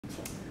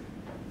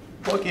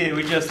Okay,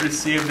 we just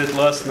received it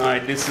last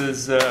night. This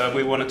is,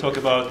 we want to talk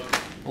about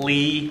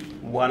Lee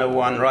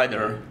 101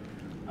 Rider.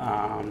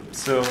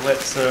 So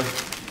let's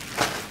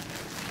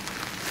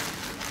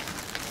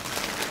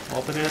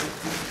open it.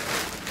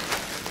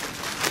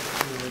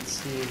 Let's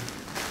see.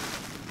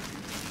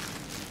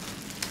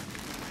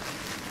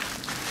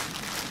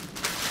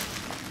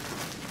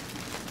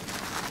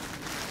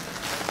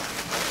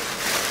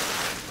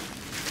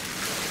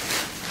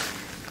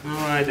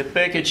 Alright, the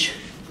package,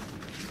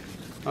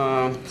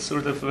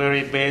 sort of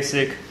very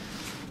basic.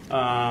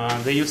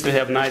 They used to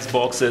have nice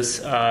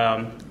boxes.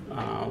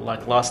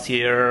 Like last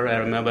year, I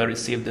remember I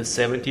received the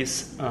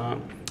 70s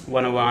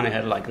 101. It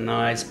had like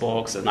nice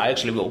box, and I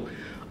actually will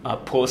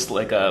post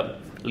like a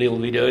little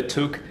video I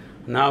took.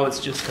 Now it's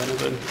just kind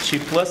of a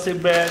cheap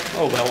plastic bag.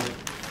 Oh well.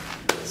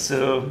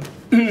 So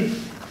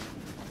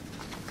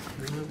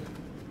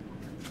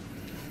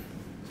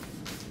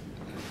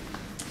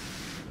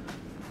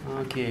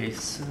okay,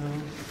 so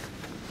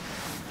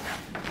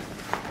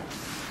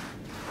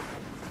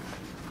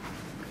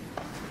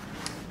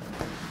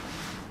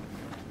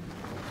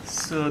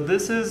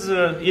this is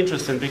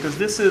interesting because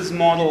this is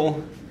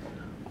model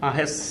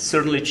has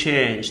certainly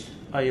changed.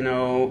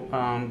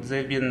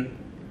 They've been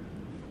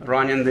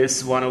running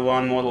this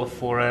 101 model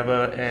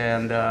forever,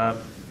 and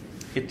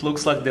it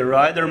looks like the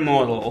Rider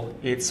model.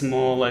 It's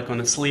more like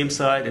on a slim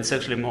side. It's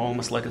actually more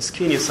almost like a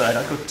skinny side.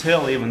 I could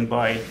tell even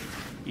by,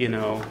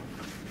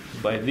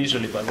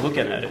 visually by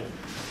looking at it.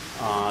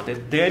 The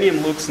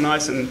denim looks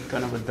nice and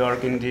kind of a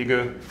dark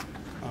indigo.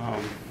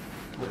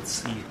 Let's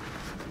see.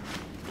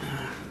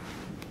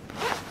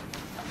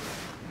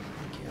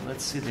 Okay,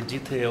 let's see the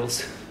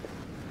details.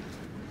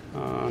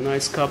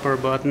 Nice copper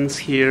buttons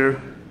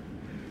here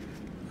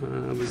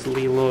with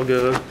Lee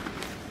logo.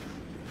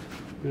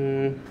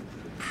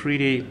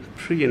 Pretty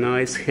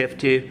nice,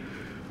 hefty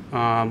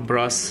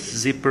brass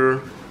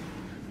zipper.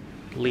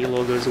 Lee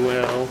logo as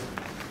well.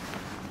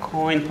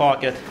 Coin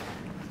pocket.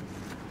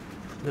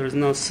 There's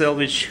no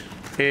selvedge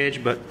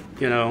edge, but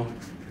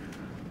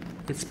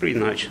it's pretty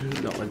nice.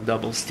 Like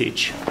double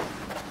stitch.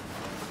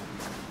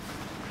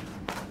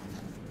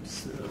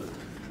 So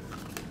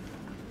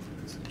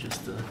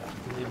just the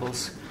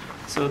labels.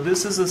 So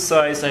this is the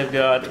size I've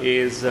got.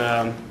 Is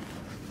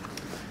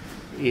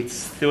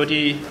it's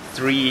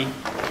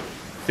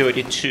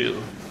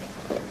 33-32,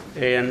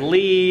 and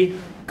Lee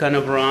kind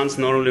of runs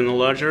normally in a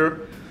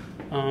larger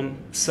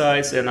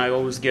size, and I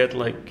always get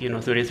like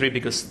 33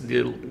 because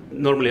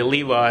normally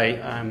Levi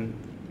I'm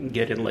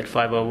getting like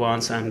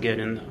 501, so I'm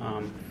getting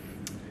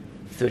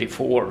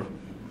 34,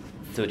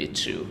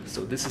 32.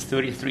 So this is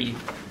 33,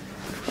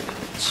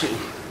 2.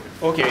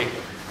 Okay,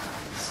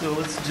 so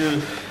let's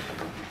do.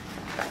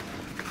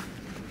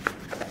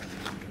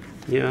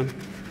 Yeah,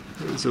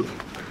 there's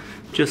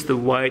just a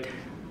white.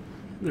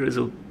 I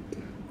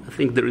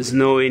think there is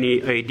no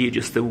any ID,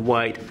 just a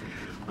white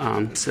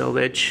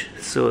selvedge.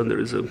 So there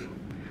is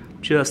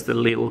just a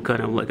little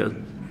kind of like a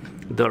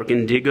dark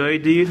indigo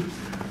ID.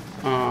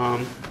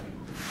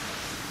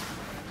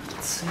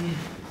 Let's see.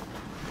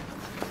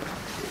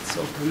 It's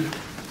open.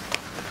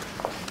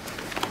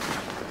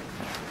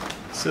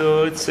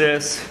 So it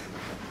says,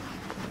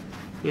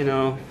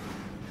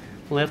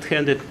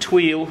 left-handed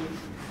twill,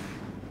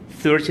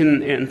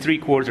 13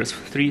 3/4,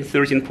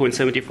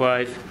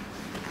 13.75.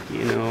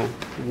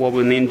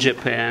 Woven in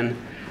Japan.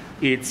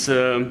 It's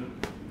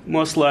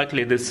most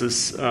likely this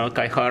is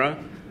Kaihara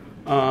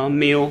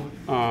mill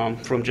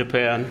from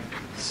Japan.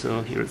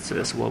 So here it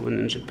says woven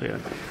in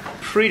Japan.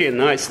 Pretty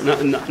nice,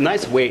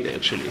 nice weight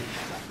actually.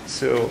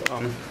 So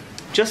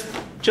just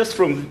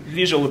from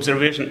visual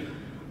observation,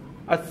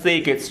 I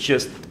think it's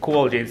just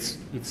quality.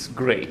 It's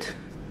great.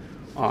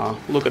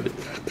 Look at the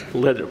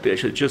leather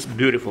pitch. It's just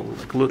beautiful.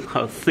 Like, look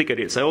how thick it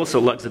is. I also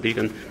like that you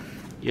can,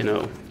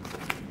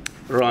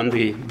 run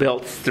the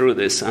belt through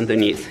this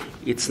underneath.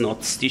 It's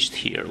not stitched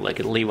here like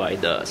a Levi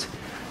does.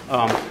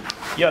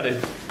 Yeah, the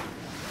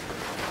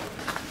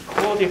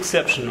quality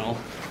exceptional.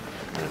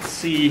 Let's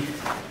see.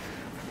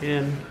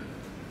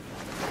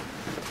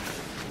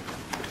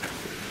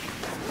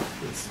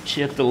 Let's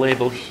check the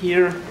label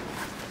here.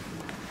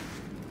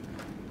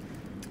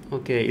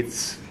 Okay,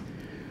 it's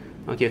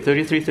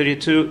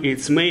 33-32.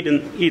 It's made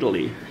in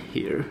Italy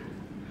here.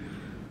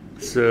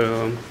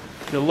 So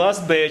the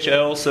last batch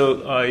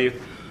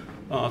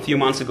a few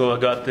months ago I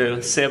got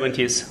the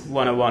 70s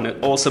 101,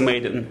 also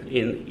made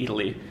in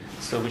Italy.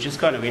 So which is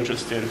kind of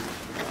interesting.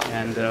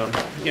 And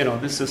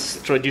this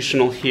is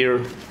traditional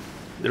here.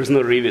 There's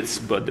no rivets,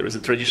 but there is a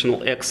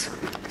traditional X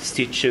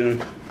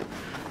stitching.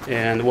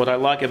 And what I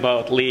like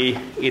about Lee,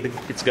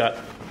 it's got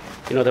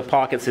the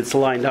pockets. It's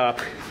lined up,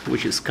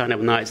 which is kind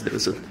of nice.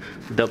 There's a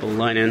double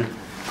lining.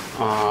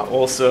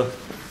 Also,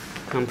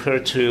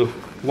 compared to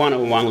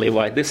 101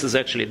 Levi, this is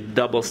actually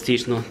double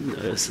stitch.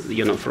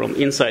 From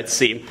inside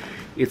seam,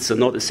 it's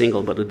not a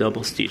single but a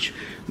double stitch.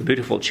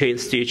 Beautiful chain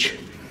stitch.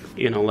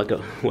 Like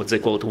what they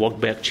call it, walk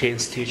back chain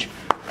stitch.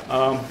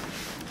 The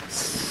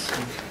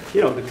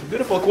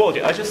beautiful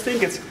quality. I just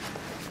think it's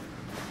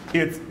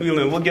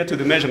we'll get to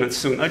the measurements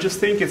soon. I just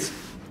think it's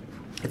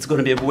it's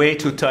going to be way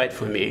too tight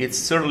for me. It's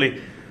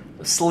certainly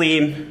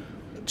slim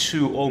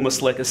to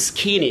almost like a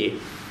skinny,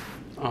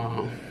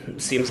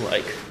 seems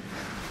like.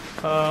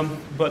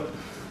 But,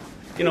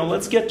 you know,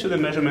 let's get to the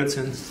measurements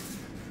and...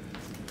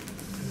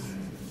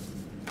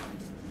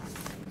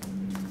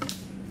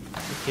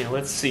 Okay,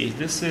 let's see.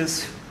 This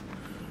is...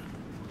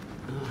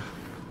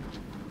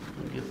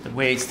 get the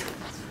waist.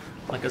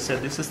 Like I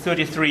said, this is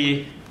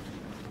 33.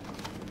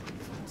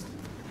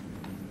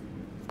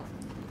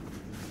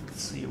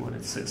 Let's see what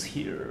it says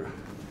here.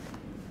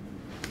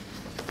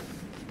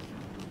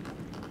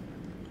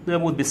 That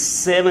would be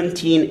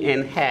 17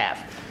 and a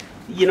half.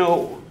 You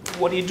know,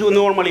 what you do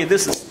normally,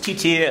 this is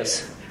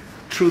TTS,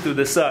 true to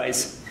the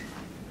size.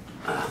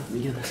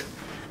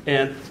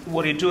 And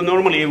what you do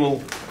normally, you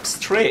will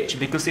stretch,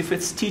 because if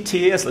it's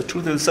TTS, like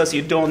true to the size,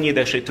 you don't need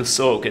actually to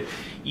soak it.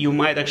 You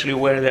might actually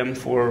wear them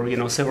for, you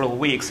know, several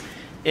weeks.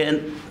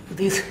 And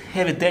this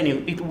heavy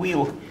denim, it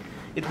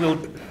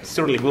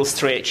certainly will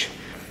stretch.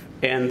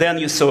 And then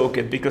you soak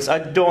it, because I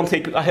don't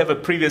think, I have a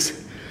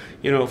previous,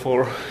 you know,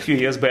 for a few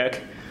years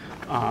back,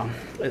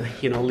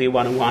 you know, Lee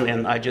 101,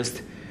 and I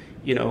just,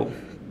 you know,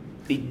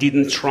 it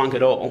didn't shrunk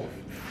at all.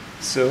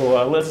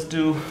 So let's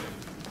do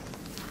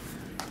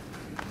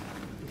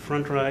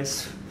front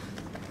rise.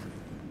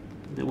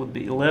 That would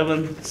be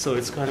 11, so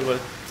it's kind of a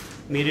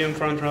medium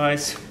front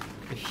rise.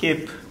 The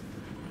hip,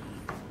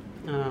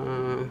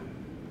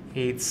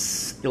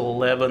 it's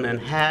 11 and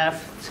a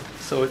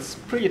half, so it's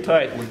pretty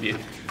tight would be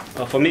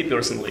for me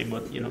personally.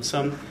 But you know,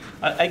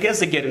 I guess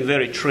they're getting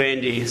very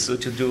trendy, so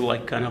to do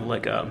like kind of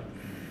like a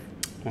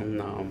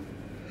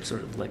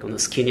sort of like on the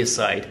skinny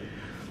side.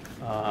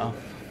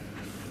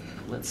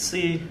 Let's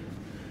see.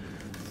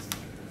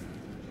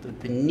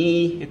 The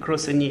knee,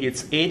 across the knee,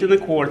 it's 8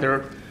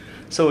 1/4,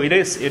 so it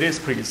is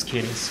pretty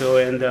skinny. So,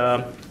 and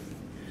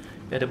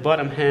at the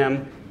bottom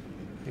hem,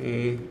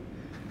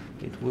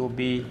 it will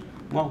be,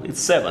 well, it's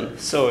 7,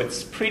 so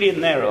it's pretty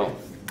narrow.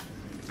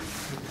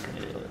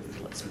 Okay,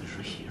 let's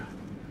measure here.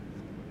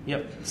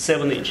 Yep,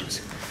 7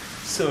 inches.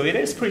 So it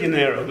is pretty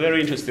narrow,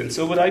 very interesting.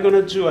 So what I'm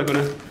gonna do, I'm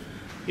gonna,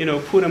 you know,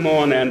 put them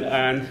on,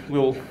 and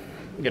we'll,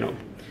 you know,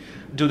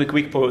 do the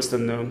quick post,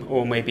 and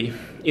or maybe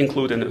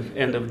include in the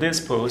end of this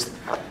post,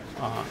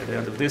 at the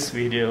end of this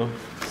video.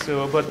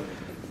 So, but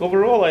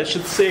overall, I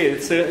should say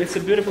it's a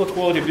beautiful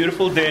quality,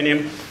 beautiful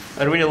denim.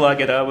 I really like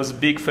it. I was a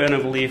big fan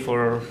of Lee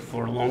for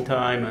a long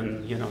time,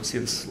 and you know,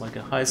 since like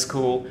a high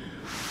school.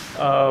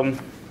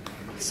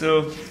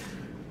 So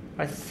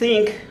I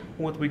think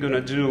what we're gonna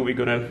do, we're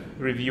gonna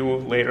review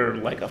later,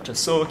 like after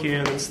soaking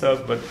and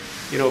stuff. But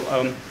you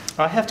know,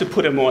 I have to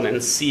put them on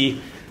and see.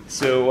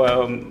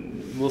 So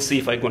we'll see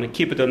if I'm going to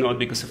keep it or not,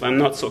 because if I'm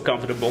not so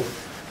comfortable,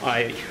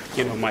 I,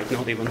 you know, might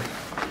not even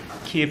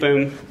keep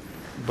them.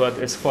 But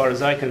as far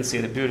as I can see,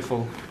 the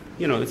beautiful,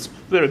 you know, it's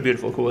very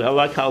beautiful quality. I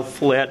like how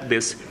flat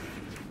this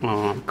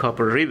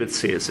copper rivet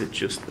is. It's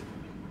just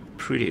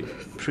pretty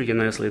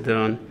nicely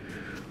done.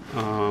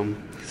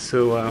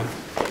 So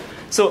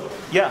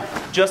yeah,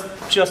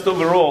 just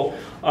overall,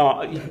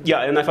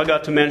 yeah. And I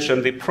forgot to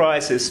mention the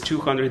price is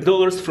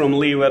 $200 from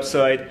Lee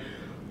website.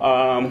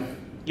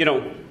 You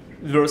know,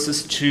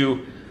 versus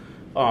to,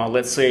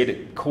 let's say, the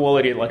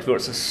quality, like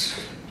versus,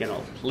 you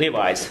know,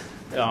 Levi's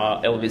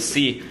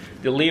LVC.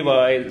 The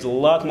Levi is a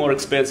lot more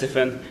expensive,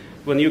 and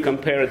when you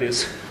compare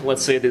this,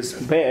 let's say this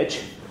badge,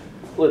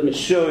 let me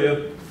show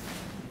you.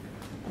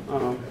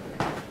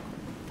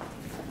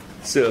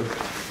 So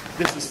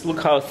this is,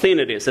 look how thin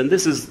it is, and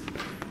this is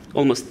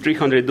almost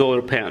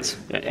 $300 pants.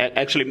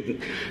 Actually,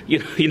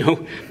 you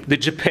know, the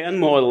Japan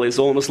model is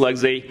almost like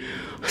they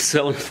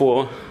sell it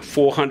for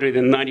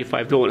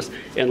 $495.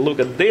 And look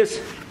at this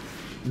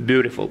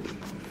beautiful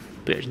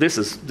page. This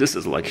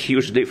is like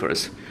huge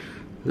difference.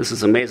 This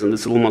is amazing.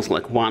 This is almost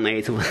like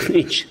 1/8 of an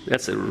inch.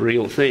 That's a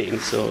real thing.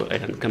 So,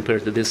 and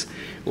compared to this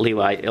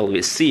Levi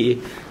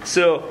LVC,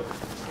 so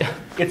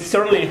it's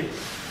certainly,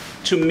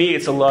 to me,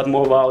 it's a lot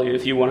more value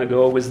if you want to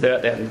go with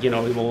that, and you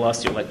know, it will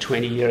last you like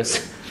 20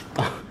 years.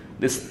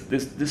 This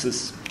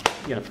is,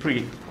 you know,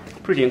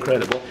 pretty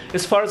incredible.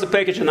 As far as the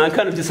packaging, I'm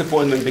kind of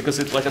disappointed, because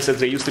it, like I said,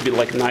 there used to be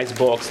like nice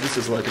box. This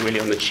is like really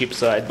on the cheap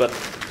side, but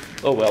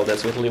oh well,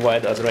 that's what Levi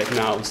does right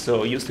now.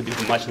 So it used to be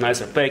a much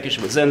nicer package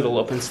with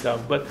envelope and stuff,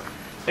 but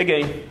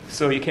again,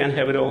 so you can't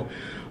have it all.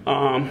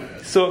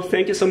 So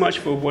thank you so much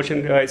for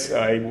watching, guys.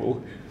 I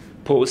will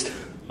post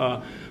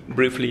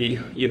briefly,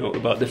 you know,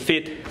 about the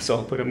fit, so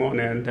I'll put them on,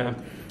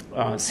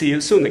 and see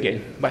you soon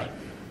again. Bye.